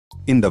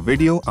In the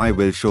video I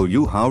will show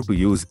you how to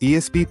use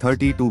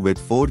ESP32 with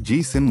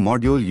 4G SIM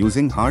module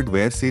using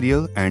hardware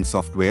serial and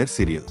software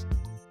serial.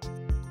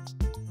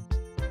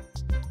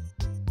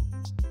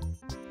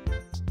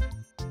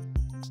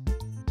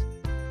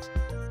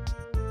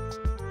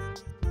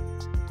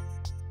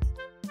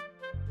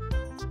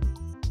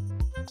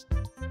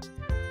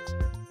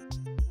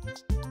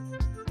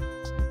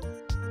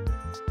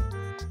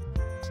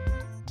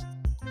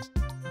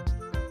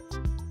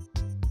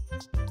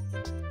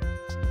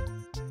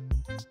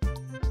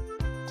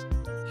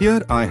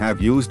 Here I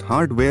have used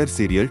hardware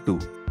serial too.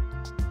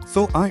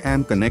 So I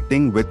am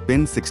connecting with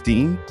pin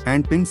 16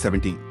 and pin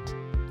 17.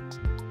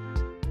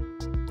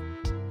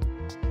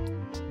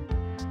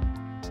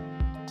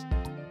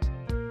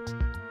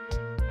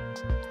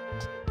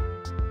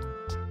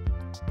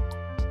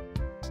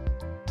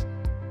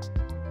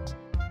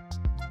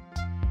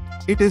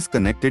 It is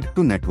connected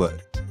to network.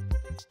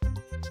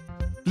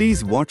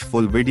 Please watch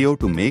full video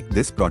to make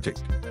this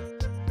project.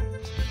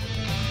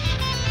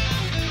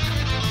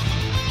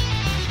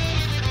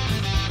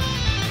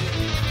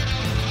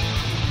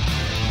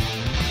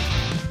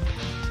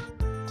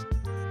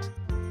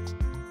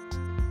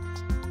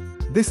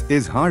 This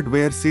is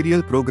hardware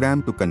serial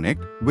program to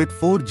connect with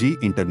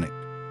 4G internet.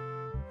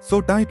 So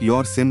type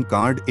your SIM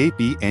card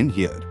APN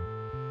here.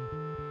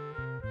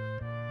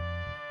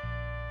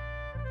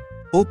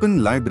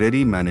 Open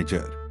Library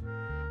Manager.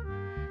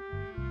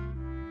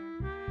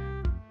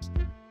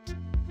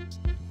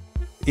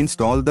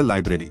 Install the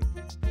library.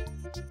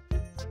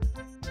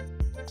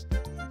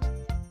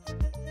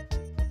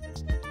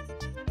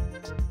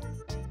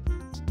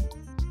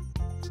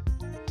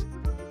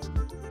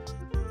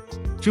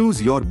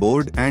 Choose your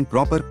board and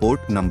proper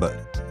port number.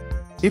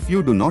 If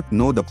you do not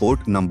know the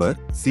port number,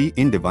 see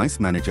in Device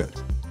Manager.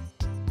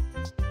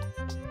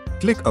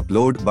 Click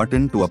Upload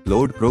button to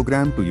upload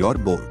program to your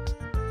board.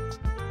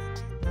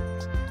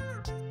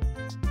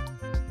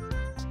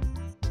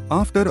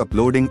 After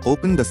uploading,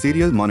 open the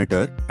serial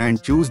monitor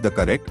and choose the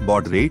correct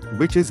baud rate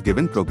which is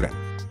given program.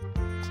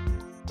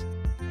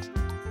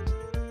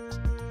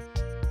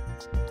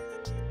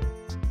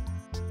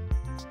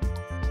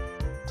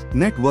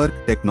 Network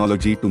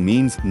technology 2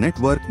 means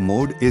network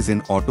mode is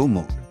in auto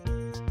mode.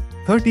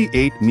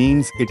 38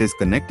 means it is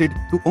connected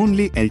to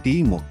only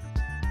LTE mode.